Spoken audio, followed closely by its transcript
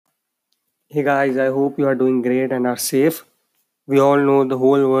Hey guys, I hope you are doing great and are safe. We all know the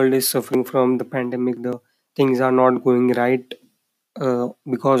whole world is suffering from the pandemic. The things are not going right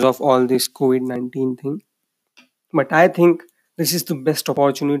because of all this COVID 19 thing. But I think this is the best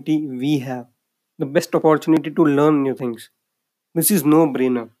opportunity we have, the best opportunity to learn new things. This is no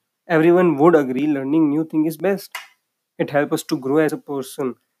brainer. Everyone would agree learning new thing is best. It helps us to grow as a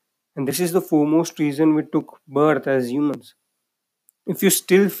person. And this is the foremost reason we took birth as humans. If you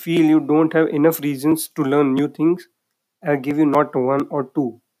still feel you don't have enough reasons to learn new things, I'll give you not one or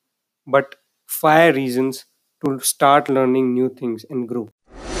two, but five reasons to start learning new things and grow.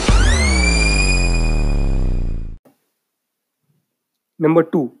 Number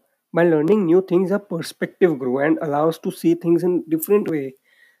two, by learning new things, our perspective grow and allows to see things in different way.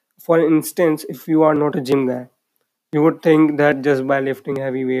 For instance, if you are not a gym guy, you would think that just by lifting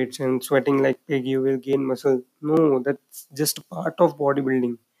heavy weights and sweating like pig, you will gain muscle. No, that's just a part of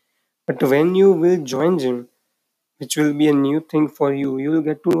bodybuilding. But when you will join gym, which will be a new thing for you, you will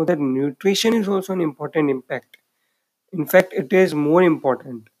get to know that nutrition is also an important impact. In fact, it is more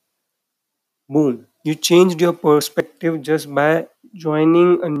important. Boom, you changed your perspective just by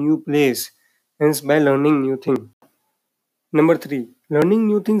joining a new place, hence by learning new things. Number three, learning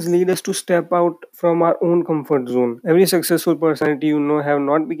new things lead us to step out from our own comfort zone. Every successful personality you know have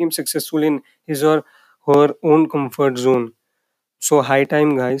not become successful in his or her own comfort zone. So high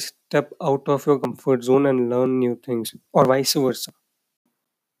time guys, step out of your comfort zone and learn new things or vice versa.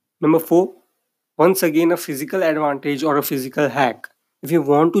 Number four, once again a physical advantage or a physical hack. If you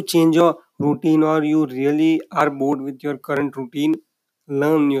want to change your routine or you really are bored with your current routine,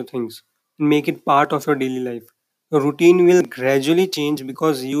 learn new things and make it part of your daily life. Your routine will gradually change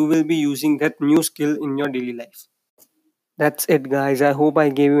because you will be using that new skill in your daily life. That's it, guys. I hope I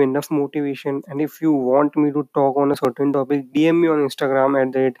gave you enough motivation. And if you want me to talk on a certain topic, DM me on Instagram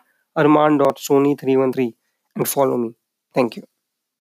at that arman.sony313 and follow me. Thank you.